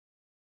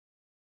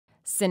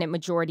Senate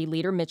Majority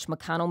Leader Mitch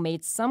McConnell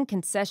made some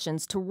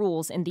concessions to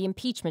rules in the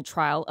impeachment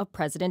trial of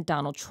President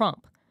Donald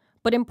Trump.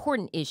 But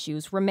important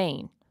issues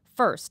remain.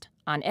 First,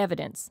 on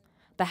evidence.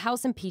 The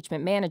House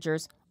impeachment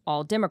managers,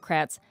 all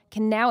Democrats,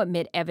 can now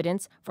admit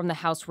evidence from the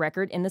House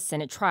record in the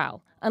Senate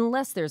trial,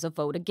 unless there's a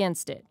vote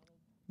against it.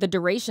 The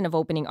duration of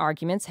opening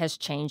arguments has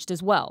changed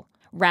as well.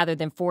 Rather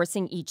than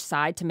forcing each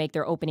side to make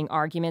their opening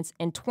arguments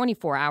in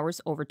 24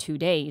 hours over 2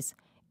 days,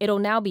 it'll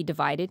now be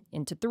divided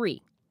into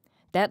 3.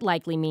 That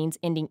likely means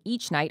ending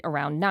each night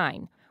around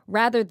 9,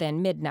 rather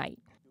than midnight.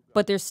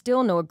 But there's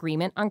still no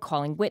agreement on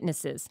calling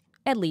witnesses,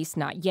 at least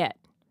not yet.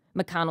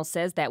 McConnell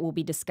says that will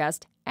be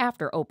discussed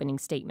after opening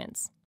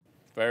statements.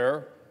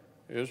 Fair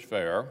is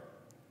fair.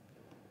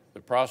 The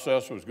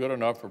process was good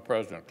enough for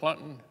President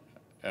Clinton,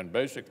 and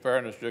basic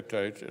fairness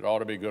dictates it ought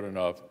to be good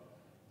enough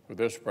for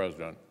this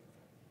president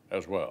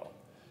as well.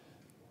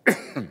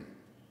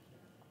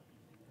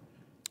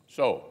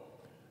 So,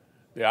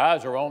 the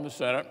eyes are on the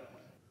Senate.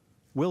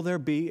 Will there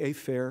be a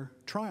fair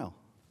trial?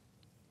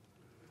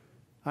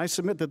 I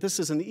submit that this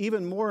is an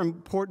even more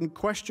important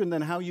question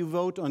than how you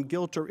vote on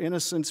guilt or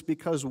innocence,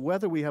 because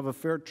whether we have a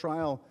fair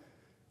trial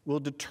will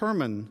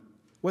determine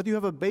whether you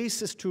have a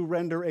basis to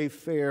render a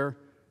fair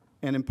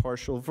and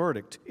impartial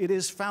verdict. It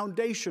is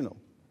foundational,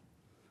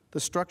 the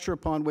structure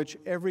upon which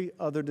every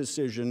other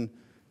decision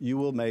you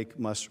will make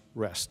must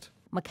rest.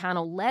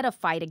 McConnell led a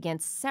fight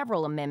against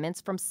several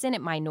amendments from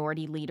Senate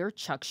Minority Leader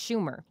Chuck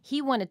Schumer.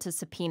 He wanted to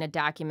subpoena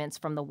documents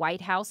from the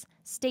White House,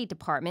 State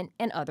Department,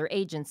 and other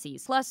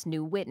agencies, plus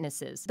new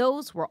witnesses.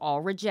 Those were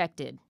all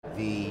rejected.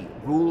 The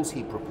rules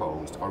he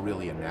proposed are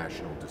really a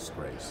national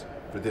disgrace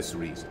for this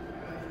reason.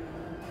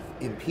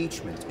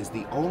 Impeachment is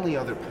the only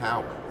other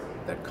power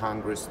that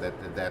Congress, that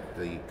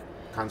the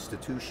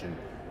Constitution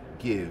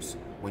gives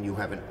when you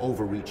have an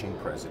overreaching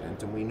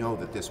president, and we know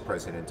that this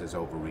president has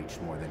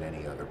overreached more than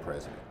any other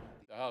president.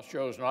 The House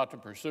chose not to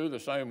pursue the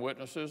same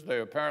witnesses. They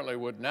apparently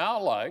would now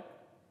like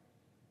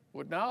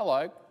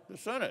the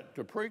Senate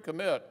to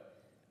pre-commit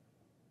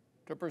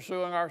to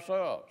pursuing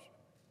ourselves.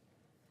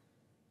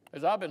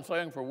 As I've been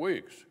saying for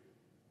weeks,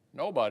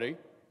 nobody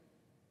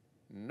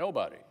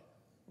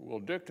will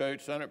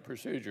dictate Senate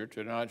procedure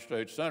to United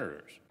States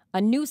senators. A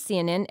new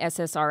CNN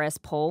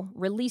SSRS poll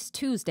released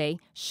Tuesday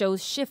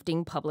shows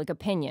shifting public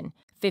opinion.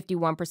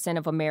 51%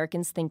 of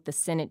Americans think the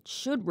Senate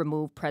should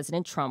remove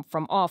President Trump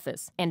from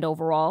office. And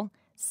overall,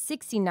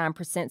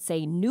 69%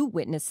 say new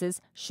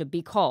witnesses should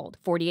be called.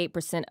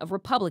 48% of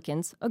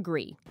Republicans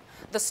agree.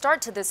 The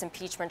start to this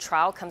impeachment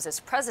trial comes as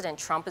President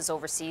Trump is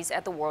overseas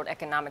at the World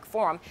Economic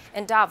Forum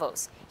in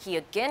Davos. He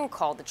again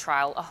called the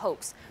trial a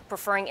hoax,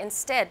 preferring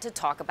instead to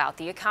talk about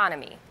the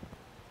economy.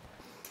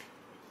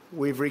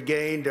 We've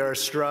regained our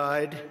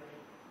stride,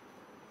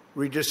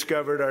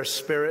 rediscovered our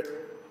spirit,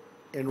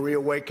 and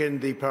reawakened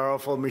the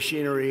powerful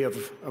machinery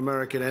of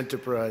American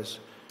enterprise.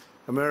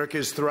 America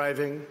is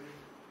thriving,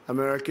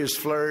 America is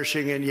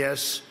flourishing, and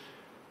yes,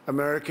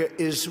 America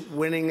is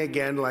winning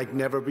again like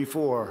never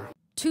before.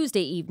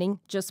 Tuesday evening,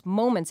 just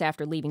moments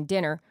after leaving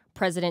dinner,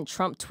 President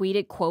Trump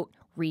tweeted, quote,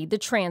 "Read the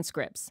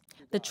transcripts."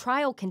 The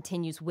trial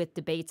continues with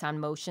debates on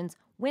motions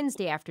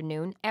Wednesday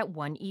afternoon at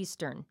 1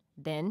 Eastern.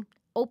 Then,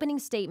 opening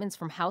statements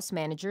from House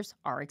managers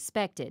are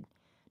expected.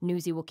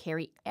 Newsy will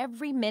carry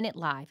every minute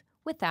live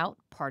without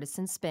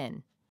partisan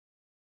spin.